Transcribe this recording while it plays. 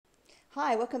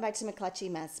Hi, welcome back to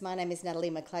McClutchy Maths. My name is Natalie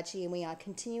McClutchy and we are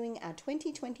continuing our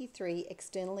 2023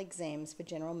 external exams for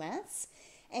general maths.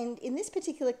 And in this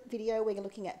particular video, we're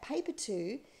looking at paper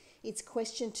 2. It's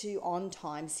question 2 on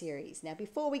time series. Now,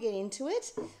 before we get into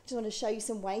it, I just want to show you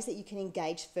some ways that you can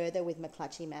engage further with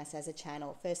McClutchy Maths as a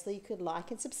channel. Firstly, you could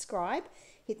like and subscribe,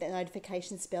 hit that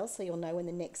notification bell so you'll know when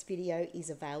the next video is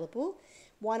available.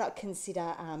 Why not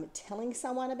consider telling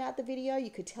someone about the video?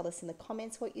 You could tell us in the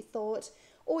comments what you thought,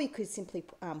 or you could simply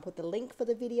put the link for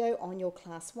the video on your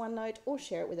class OneNote or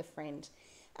share it with a friend.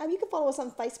 You can follow us on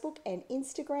Facebook and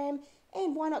Instagram,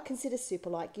 and why not consider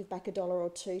super like, give back $1 or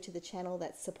 $2 to the channel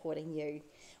that's supporting you.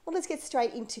 Well, let's get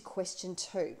straight into question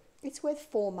 2. It's worth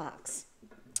 4 marks.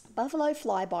 Buffalo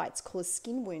fly bites cause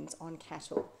skin wounds on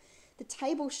cattle. The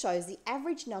table shows the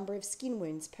average number of skin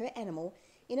wounds per animal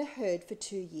in a herd for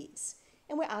 2 years,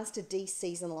 and we're asked to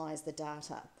deseasonalize the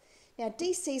data. Now,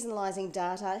 deseasonalising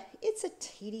data, it's a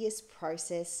tedious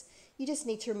process. You just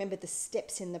need to remember the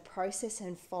steps in the process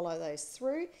and follow those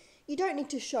through. You don't need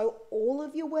to show all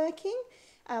of your working.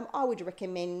 I would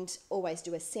recommend always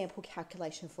do a sample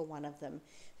calculation for one of them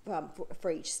for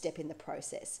each step in the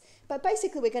process. But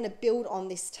basically, we're going to build on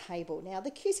this table. Now, the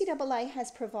QCAA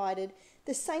has provided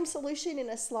the same solution in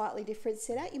a slightly different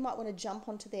setup. You might want to jump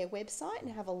onto their website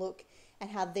and have a look at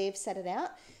how they've set it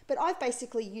out. But I've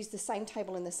basically used the same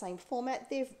table in the same format.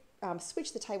 They've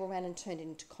switched the table around and turned it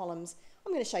into columns.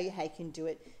 I'm going to show you how you can do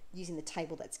it using the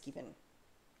table that's given.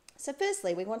 So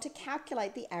firstly, we want to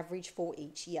calculate the average for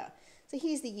each year. So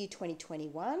here's the year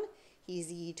 2021, here's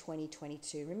the year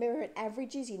 2022. Remember, at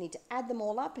averages, you need to add them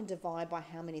all up and divide by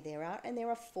how many there are, and there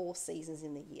are 4 seasons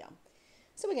in the year.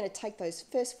 So we're going to take those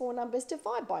first 4 numbers,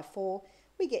 divide by 4,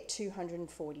 we get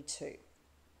 242.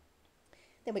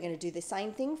 Then we're going to do the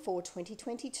same thing for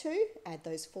 2022, add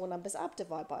those 4 numbers up,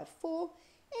 divide by 4,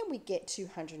 and we get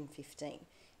 215.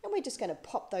 And we're just going to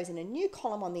pop those in a new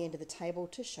column on the end of the table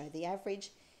to show the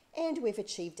average, and we've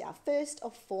achieved our first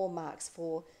of 4 marks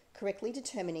for correctly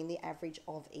determining the average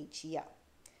of each year.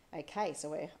 Okay,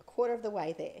 so we're a quarter of the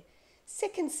way there.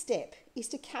 Second step is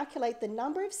to calculate the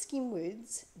number of skin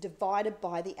wounds divided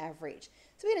by the average.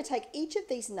 So we're going to take each of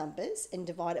these numbers and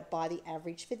divide it by the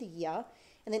average for the year,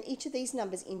 and then each of these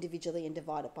numbers individually and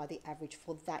divide it by the average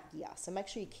for that year. So make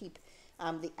sure you keep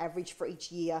the average for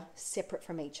each year separate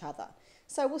from each other.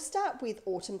 So we'll start with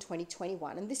autumn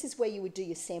 2021, and this is where you would do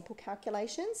your sample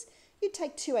calculations. You'd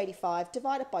take 285,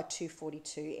 divide it by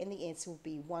 242, and the answer would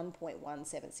be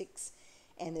 1.176.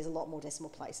 And there's a lot more decimal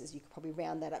places. You could probably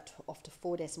round that up off to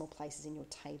 4 decimal places in your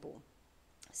table.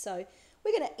 So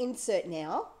we're going to insert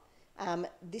now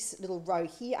this little row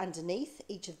here underneath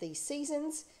each of these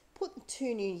seasons, put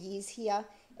 2 new years here,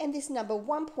 and this number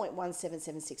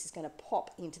 1.1776 is going to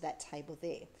pop into that table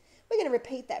there. We're going to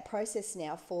repeat that process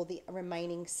now for the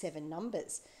remaining 7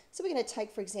 numbers. So we're going to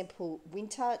take, for example,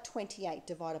 winter 28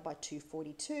 divided by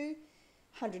 242,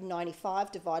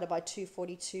 195 divided by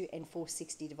 242, and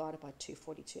 460 divided by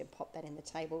 242, and pop that in the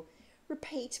table.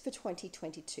 Repeat for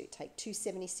 2022. Take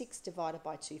 276 divided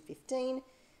by 215,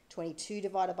 22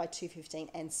 divided by 215,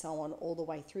 and so on all the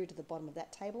way through to the bottom of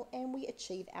that table, and we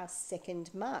achieve our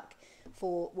second mark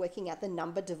for working out the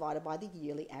number divided by the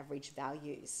yearly average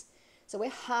values. So we're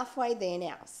halfway there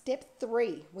now. Step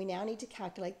 3, we now need to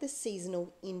calculate the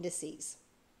seasonal indices.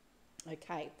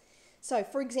 Okay, so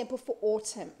for example, for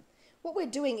autumn, what we're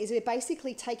doing is we're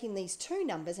basically taking these 2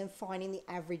 numbers and finding the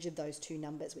average of those 2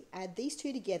 numbers. We add these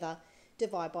 2 together,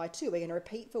 divide by 2. We're going to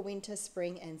repeat for winter,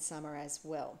 spring, and summer as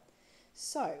well.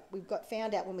 So we've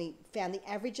found out when we found the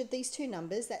average of these 2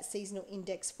 numbers, that seasonal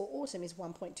index for autumn is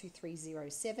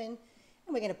 1.2307, and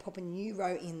we're going to pop a new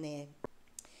row in there.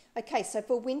 Okay, so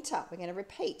for winter, we're going to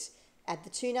repeat. Add the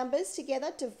 2 numbers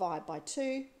together, divide by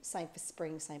 2, same for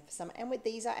spring, same for summer, and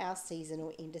these are our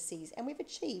seasonal indices, and we've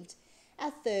achieved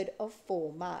our third of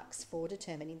 4 marks for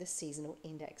determining the seasonal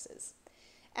indexes.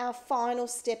 Our final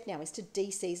step now is to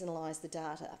deseasonalize the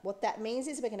data. What that means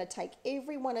is we're going to take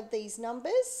every one of these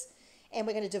numbers and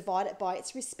we're going to divide it by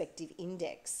its respective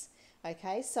index.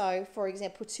 Okay, so for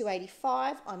example,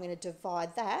 285, I'm going to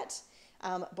divide that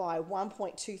by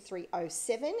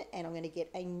 1.2307, and I'm going to get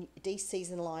a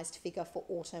deseasonalized figure for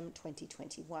autumn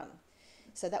 2021.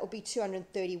 So that would be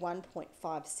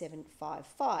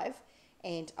 231.5755,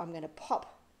 and I'm going to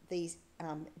pop these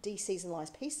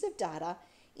deseasonalized pieces of data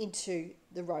into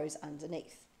the rows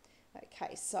underneath.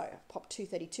 Okay, so pop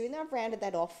 232, and I've rounded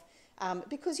that off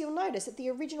because you'll notice that the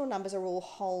original numbers are all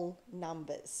whole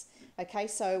numbers. Okay,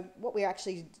 so what we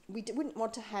wouldn't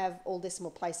want to have all decimal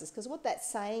places, because what that's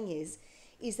saying is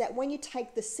that when you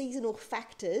take the seasonal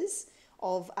factors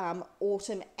of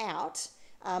autumn out,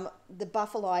 the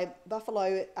buffalo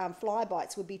fly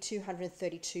bites would be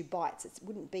 232 bites. It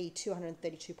wouldn't be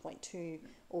 232.2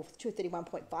 or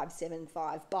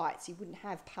 231.575 bites. You wouldn't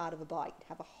have part of a bite, you'd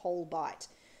have a whole bite.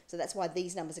 So that's why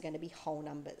these numbers are going to be whole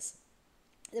numbers.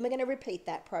 Then we're going to repeat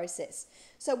that process.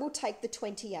 So we'll take the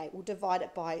 28, we'll divide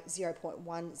it by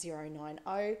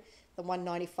 0.1090, the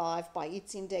 195 by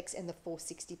its index, and the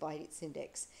 460 by its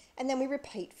index. And then we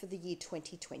repeat for the year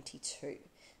 2022.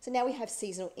 So now we have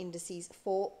seasonal indices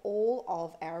for all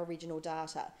of our original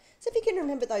data. So if you can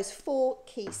remember those 4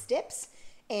 key steps,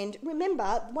 and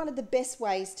remember, one of the best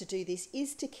ways to do this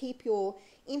is to keep your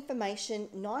information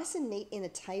nice and neat in a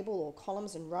table or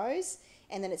columns and rows,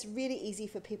 and then it's really easy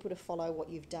for people to follow what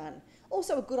you've done.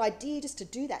 Also a good idea just to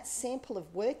do that sample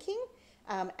of working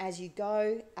as you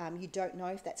go. You don't know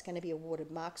if that's going to be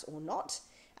awarded marks or not.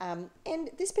 And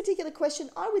this particular question,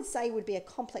 I would say, would be a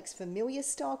complex familiar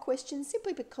style question,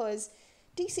 simply because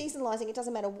deseasonalizing, it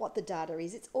doesn't matter what the data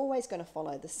is, it's always going to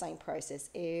follow the same process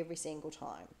every single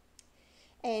time.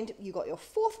 And you got your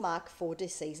 4th mark for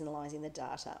deseasonalizing the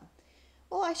data.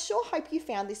 Well, I sure hope you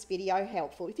found this video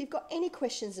helpful. If you've got any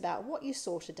questions about what you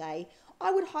saw today,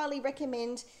 I would highly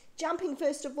recommend jumping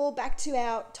first of all back to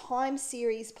our time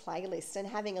series playlist and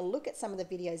having a look at some of the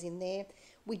videos in there.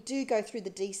 We do go through the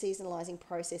deseasonalizing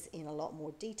process in a lot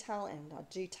more detail, and I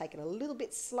do take it a little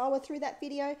bit slower through that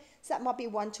video, so that might be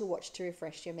one to watch to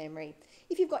refresh your memory.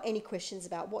 If you've got any questions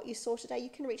about what you saw today, you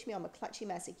can reach me on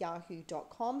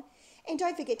mcclutchymass@yahoo.com, and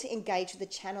don't forget to engage with the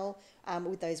channel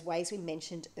with those ways we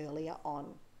mentioned earlier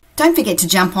on. Don't forget to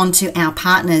jump onto our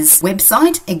partner's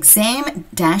website,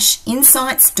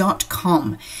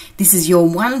 exam-insights.com. This is your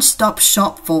one-stop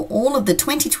shop for all of the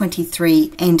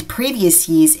 2023 and previous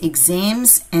year's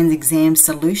exams and exam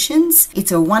solutions.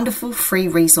 It's a wonderful free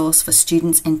resource for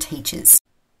students and teachers.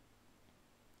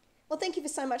 Well, thank you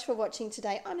so much for watching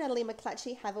today. I'm Natalie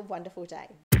McClutchy. Have a wonderful day.